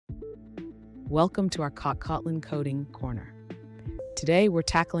Welcome to our Kotlin Coding Corner. Today, we're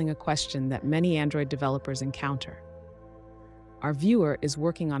tackling a question that many Android developers encounter. Our viewer is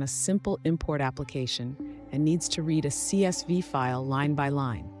working on a simple import application and needs to read a CSV file line by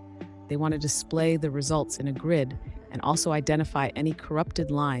line. They want to display the results in a grid and also identify any corrupted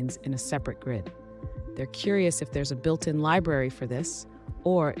lines in a separate grid. They're curious if there's a built-in library for this,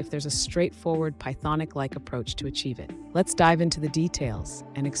 or if there's a straightforward Pythonic-like approach to achieve it. Let's dive into the details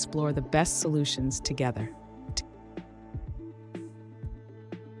and explore the best solutions together.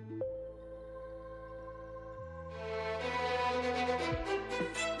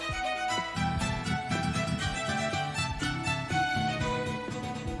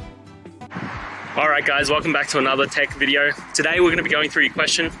 Alright guys, welcome back to another tech video. Today we're going to be going through your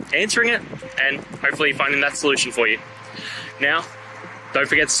question, answering it, and hopefully finding that solution for you. Now, don't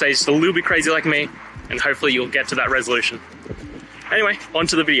forget to stay just a little bit crazy like me, and hopefully you'll get to that resolution. Anyway, on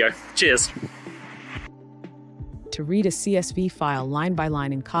to the video. Cheers! To read a CSV file line by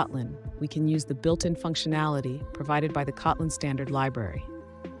line in Kotlin, we can use the built-in functionality provided by the Kotlin standard library.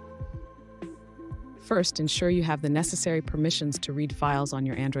 First, ensure you have the necessary permissions to read files on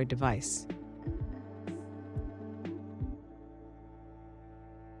your Android device.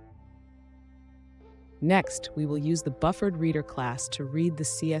 Next, we will use the buffered reader class to read the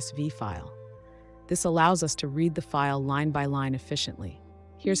CSV file. This allows us to read the file line by line efficiently.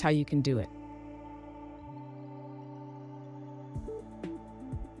 Here's how you can do it.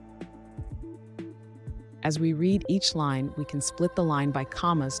 As we read each line, we can split the line by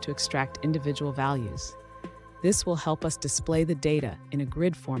commas to extract individual values. This will help us display the data in a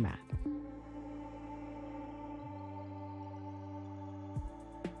grid format.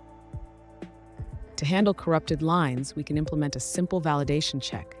 To handle corrupted lines, we can implement a simple validation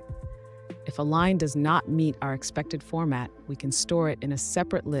check. If a line does not meet our expected format, we can store it in a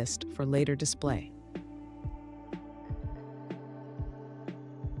separate list for later display.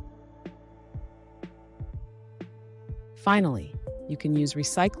 Finally, you can use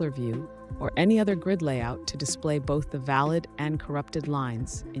Recycler View or any other grid layout to display both the valid and corrupted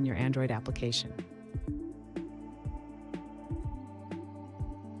lines in your Android application.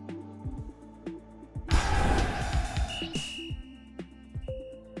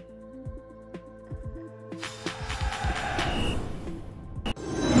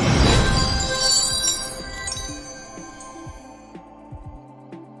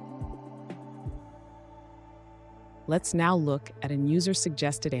 Let's now look at a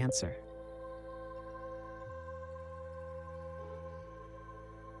user-suggested answer.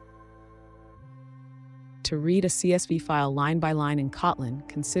 To read a CSV file line by line in Kotlin,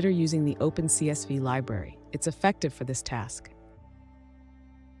 consider using the Open CSV library. It's effective for this task.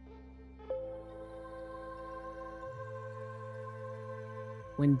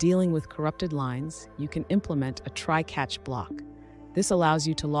 When dealing with corrupted lines, you can implement a try-catch block. This allows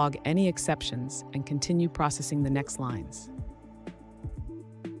you to log any exceptions and continue processing the next lines.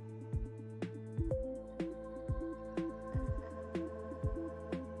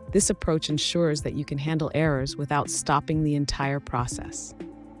 This approach ensures that you can handle errors without stopping the entire process.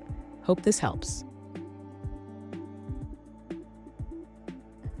 Hope this helps.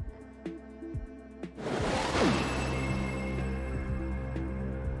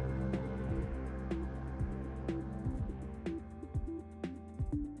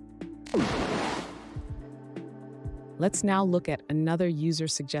 Let's now look at another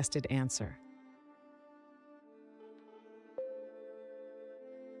user-suggested answer.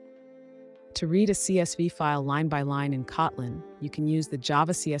 To read a CSV file line by line in Kotlin, you can use the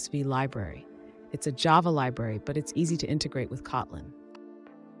Java CSV library. It's a Java library, but it's easy to integrate with Kotlin.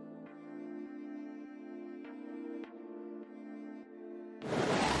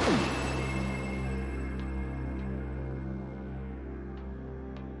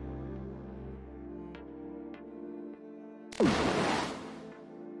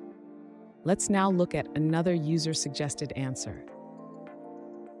 Let's now look at another user-suggested answer.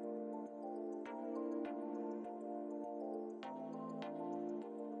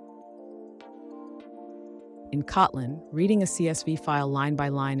 In Kotlin, reading a CSV file line by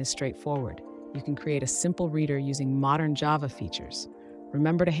line is straightforward. You can create a simple reader using modern Java features.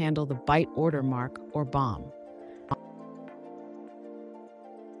 Remember to handle the byte order mark or BOM.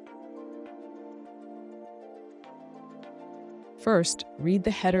 First, read the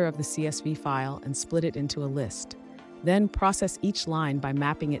header of the CSV file and split it into a list. Then process each line by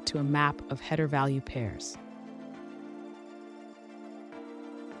mapping it to a map of header value pairs.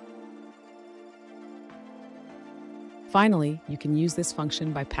 Finally, you can use this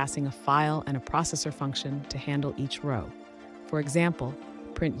function by passing a file and a processor function to handle each row. For example,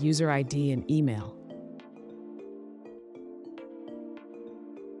 print user ID and email.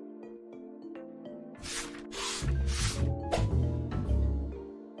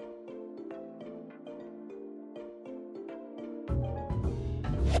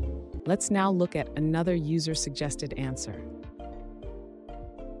 Let's now look at another user-suggested answer.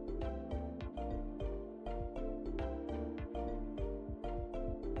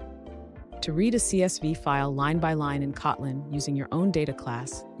 To read a CSV file line by line in Kotlin using your own data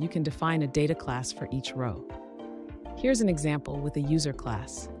class, you can define a data class for each row. Here's an example with a user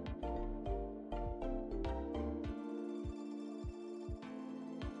class.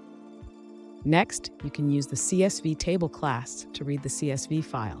 Next, you can use the CSV table class to read the CSV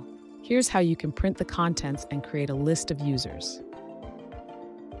file. Here's how you can print the contents and create a list of users.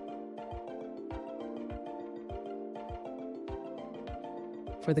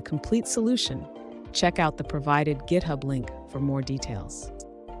 For the complete solution, check out the provided GitHub link for more details.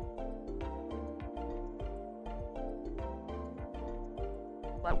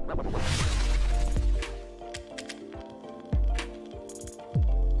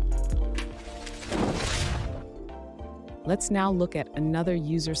 Let's now look at another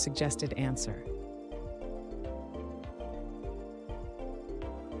user-suggested answer.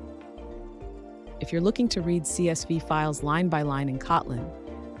 If you're looking to read CSV files line by line in Kotlin,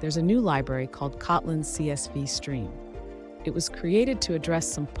 there's a new library called Kotlin CSV Stream. It was created to address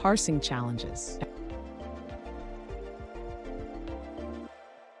some parsing challenges.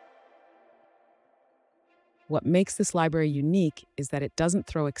 What makes this library unique is that it doesn't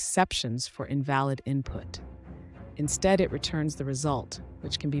throw exceptions for invalid input. Instead, it returns the result,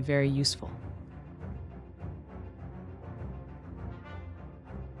 which can be very useful.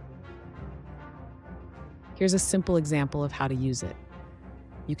 Here's a simple example of how to use it.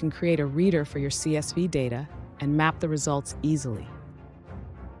 You can create a reader for your CSV data and map the results easily.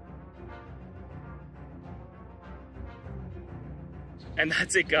 And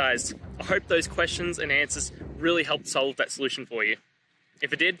that's it, guys. I hope those questions and answers really helped solve that solution for you.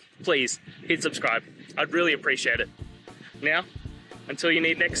 If it did, please hit subscribe. I'd really appreciate it. Now, until you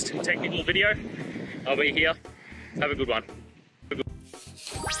need next technical video, I'll be here. Have a good one.